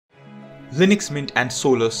Linux Mint and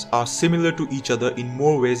Solus are similar to each other in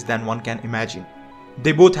more ways than one can imagine.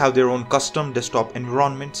 They both have their own custom desktop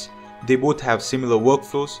environments, they both have similar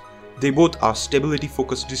workflows, they both are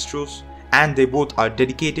stability-focused distros, and they both are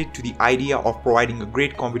dedicated to the idea of providing a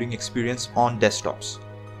great computing experience on desktops.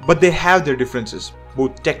 But they have their differences,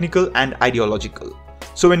 both technical and ideological.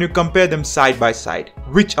 So when you compare them side by side,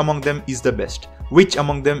 which among them is the best? Which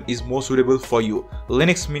among them is more suitable for you?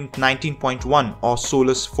 Linux Mint 19.1 or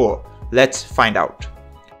Solus 4? Let's find out.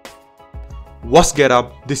 What's get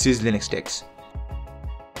up? This is Linux Techs.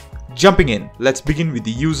 Jumping in, let's begin with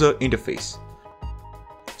the user interface.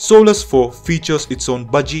 Solus 4 features its own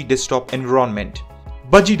Budgie desktop environment.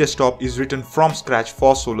 Budgie desktop is written from scratch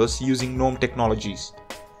for Solus using GNOME technologies.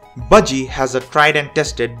 Budgie has a tried and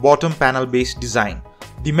tested bottom panel based design.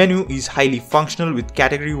 The menu is highly functional with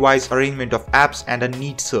category-wise arrangement of apps and a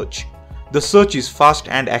neat search. The search is fast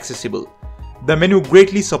and accessible. The menu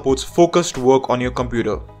greatly supports focused work on your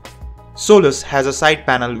computer. Solus has a side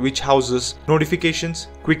panel which houses notifications,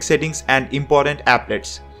 quick settings and important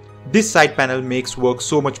applets. This side panel makes work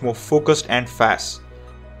so much more focused and fast.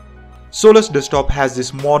 Solus desktop has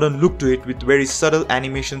this modern look to it with very subtle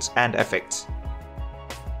animations and effects.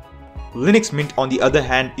 Linux Mint on the other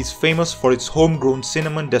hand is famous for its homegrown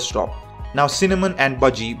Cinnamon desktop. Now Cinnamon and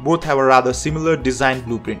Budgie both have a rather similar design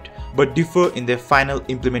blueprint but differ in their final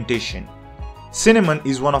implementation. Cinnamon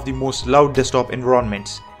is one of the most loved desktop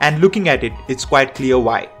environments, and looking at it, it's quite clear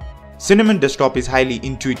why. Cinnamon desktop is highly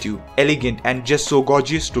intuitive, elegant and just so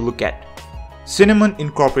gorgeous to look at. Cinnamon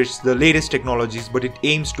incorporates the latest technologies but it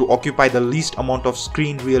aims to occupy the least amount of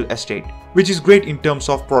screen real estate, which is great in terms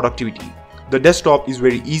of productivity. The desktop is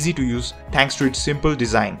very easy to use thanks to its simple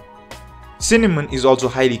design. Cinnamon is also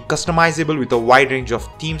highly customizable with a wide range of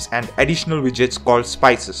themes and additional widgets called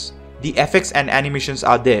spices. The effects and animations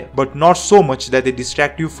are there, but not so much that they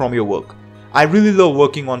distract you from your work. I really love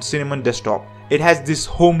working on Cinnamon desktop. It has this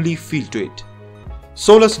homely feel to it.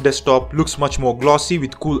 Solus desktop looks much more glossy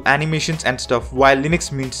with cool animations and stuff, while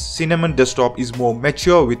Linux Mint's Cinnamon desktop is more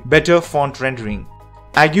mature with better font rendering.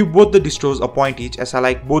 I give both the distros a point each as I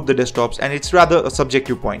like both the desktops and it's rather a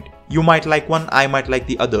subjective point. You might like one, I might like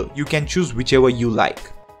the other. You can choose whichever you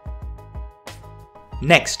like.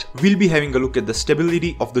 Next, we'll be having a look at the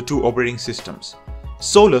stability of the two operating systems.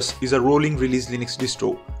 Solus is a rolling release Linux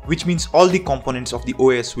distro, which means all the components of the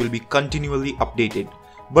OS will be continually updated.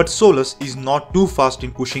 But Solus is not too fast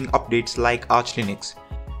in pushing updates like Arch Linux,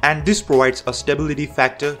 and this provides a stability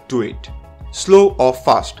factor to it. Slow or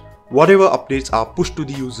fast, whatever updates are pushed to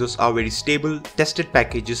the users are very stable, tested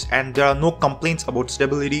packages, and there are no complaints about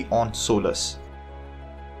stability on Solus.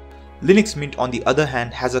 Linux Mint on the other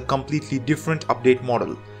hand has a completely different update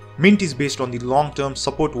model. Mint is based on the long-term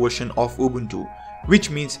support version of Ubuntu, which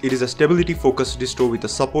means it is a stability-focused distro with a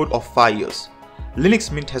support of 5 years.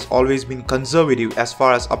 Linux Mint has always been conservative as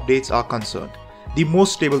far as updates are concerned. The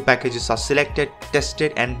most stable packages are selected,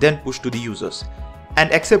 tested and then pushed to the users.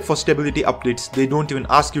 And except for stability updates, they don't even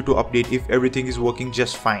ask you to update if everything is working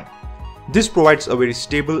just fine. This provides a very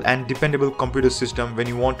stable and dependable computer system when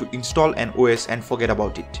you want to install an OS and forget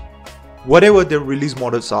about it. Whatever their release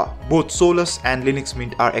models are, both Solus and Linux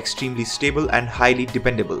Mint are extremely stable and highly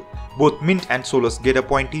dependable. Both Mint and Solus get a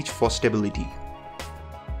point each for stability.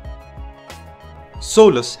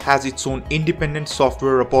 Solus has its own independent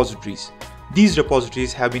software repositories. These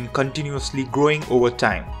repositories have been continuously growing over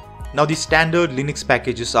time. Now the standard Linux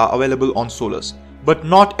packages are available on Solus, but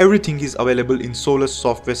not everything is available in Solus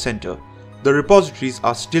Software Center. The repositories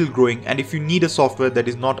are still growing, and if you need a software that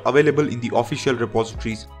is not available in the official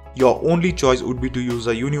repositories, your only choice would be to use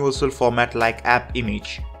a universal format like app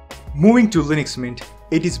image. Moving to Linux Mint,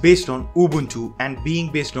 it is based on Ubuntu, and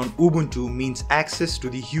being based on Ubuntu means access to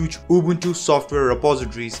the huge Ubuntu software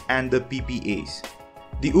repositories and the PPAs.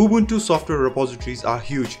 The Ubuntu software repositories are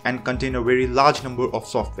huge and contain a very large number of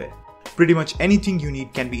software. Pretty much anything you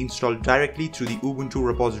need can be installed directly through the Ubuntu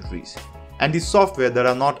repositories. And the software that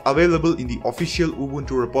are not available in the official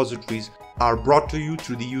Ubuntu repositories are brought to you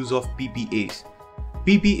through the use of PPAs.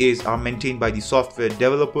 PPAs are maintained by the software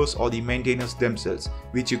developers or the maintainers themselves,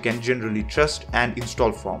 which you can generally trust and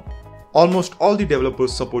install from. Almost all the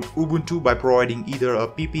developers support Ubuntu by providing either a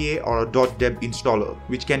PPA or a .deb installer,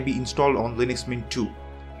 which can be installed on Linux Mint too.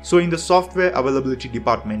 So in the software availability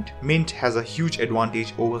department, Mint has a huge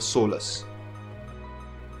advantage over Solus.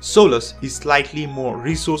 Solus is slightly more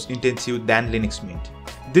resource intensive than Linux Mint.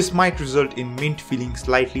 This might result in Mint feeling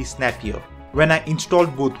slightly snappier. When I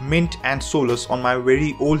installed both Mint and Solus on my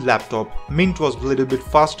very old laptop, Mint was a little bit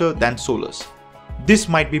faster than Solus. This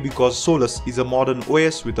might be because Solus is a modern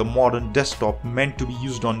OS with a modern desktop meant to be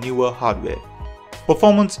used on newer hardware.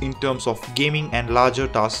 Performance in terms of gaming and larger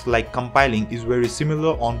tasks like compiling is very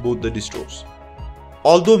similar on both the distros.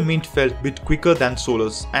 Although Mint felt a bit quicker than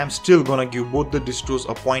Solus, I am still gonna give both the distros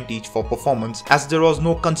a point each for performance, as there was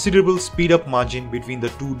no considerable speed up margin between the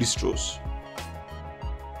two distros.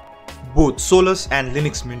 Both Solus and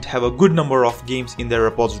Linux Mint have a good number of games in their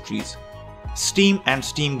repositories. Steam and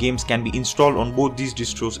Steam games can be installed on both these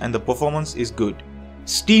distros and the performance is good.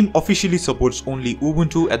 Steam officially supports only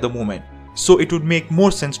Ubuntu at the moment, so it would make more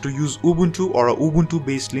sense to use Ubuntu or a Ubuntu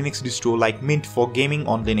based Linux distro like Mint for gaming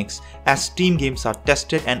on Linux, as Steam games are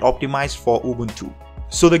tested and optimized for Ubuntu.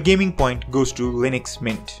 So the gaming point goes to Linux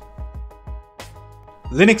Mint.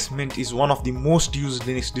 Linux Mint is one of the most used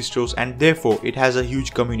Linux distros and therefore it has a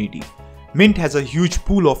huge community. Mint has a huge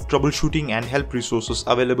pool of troubleshooting and help resources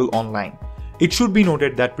available online. It should be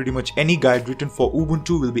noted that pretty much any guide written for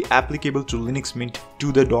Ubuntu will be applicable to Linux Mint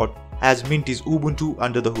to the dot, as Mint is Ubuntu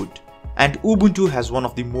under the hood. And Ubuntu has one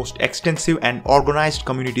of the most extensive and organized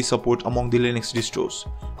community support among the Linux distros.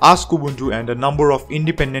 Ask Ubuntu and a number of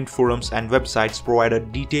independent forums and websites provide a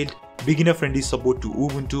detailed, beginner-friendly support to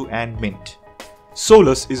Ubuntu and Mint.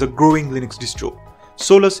 Solus is a growing Linux distro.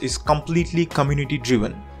 Solus is completely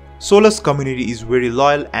community-driven. Solus community is very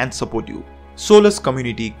loyal and supportive. Solus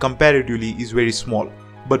community comparatively is very small,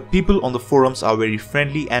 but people on the forums are very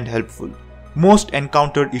friendly and helpful. Most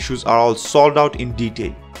encountered issues are all solved out in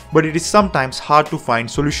detail, but it is sometimes hard to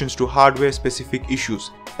find solutions to hardware specific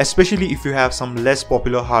issues, especially if you have some less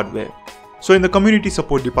popular hardware. So in the community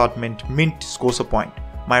support department, Mint scores a point.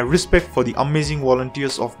 My respect for the amazing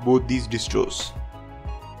volunteers of both these distros.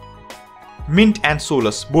 Mint and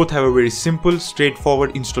Solus both have a very simple,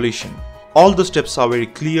 straightforward installation. All the steps are very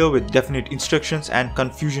clear with definite instructions and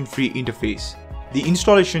confusion-free interface. The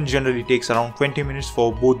installation generally takes around 20 minutes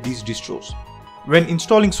for both these distros. When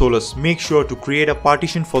installing Solus, make sure to create a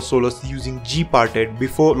partition for Solus using gparted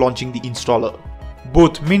before launching the installer.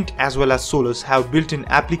 Both Mint as well as Solus have built-in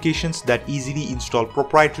applications that easily install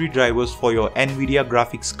proprietary drivers for your NVIDIA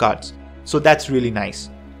graphics cards, so that's really nice.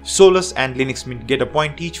 Solus and Linux Mint get a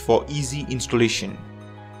point each for easy installation.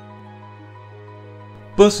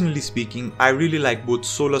 Personally speaking, I really like both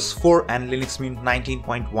Solus 4 and Linux Mint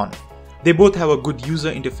 19.1. They both have a good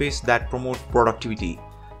user interface that promotes productivity.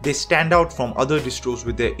 They stand out from other distros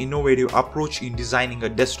with their innovative approach in designing a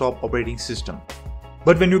desktop operating system.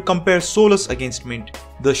 But when you compare Solus against Mint,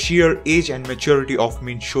 the sheer age and maturity of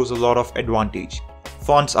Mint shows a lot of advantage.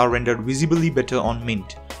 Fonts are rendered visibly better on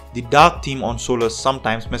Mint. The dark theme on Solus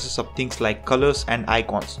sometimes messes up things like colors and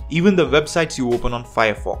icons, even the websites you open on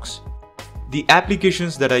Firefox. The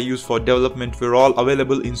applications that I use for development were all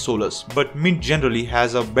available in Solus, but Mint generally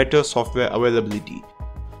has a better software availability.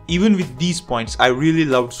 Even with these points, I really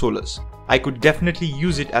loved Solus. I could definitely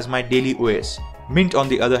use it as my daily OS. Mint on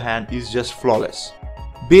the other hand is just flawless.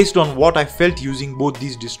 Based on what I felt using both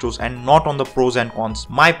these distros and not on the pros and cons,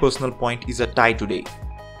 my personal point is a tie today.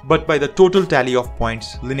 But by the total tally of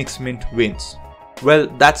points, Linux Mint wins. Well,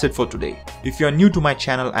 that's it for today. If you are new to my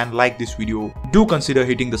channel and like this video, do consider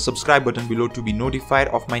hitting the subscribe button below to be notified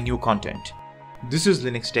of my new content. This is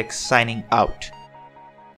Linux Tech signing out.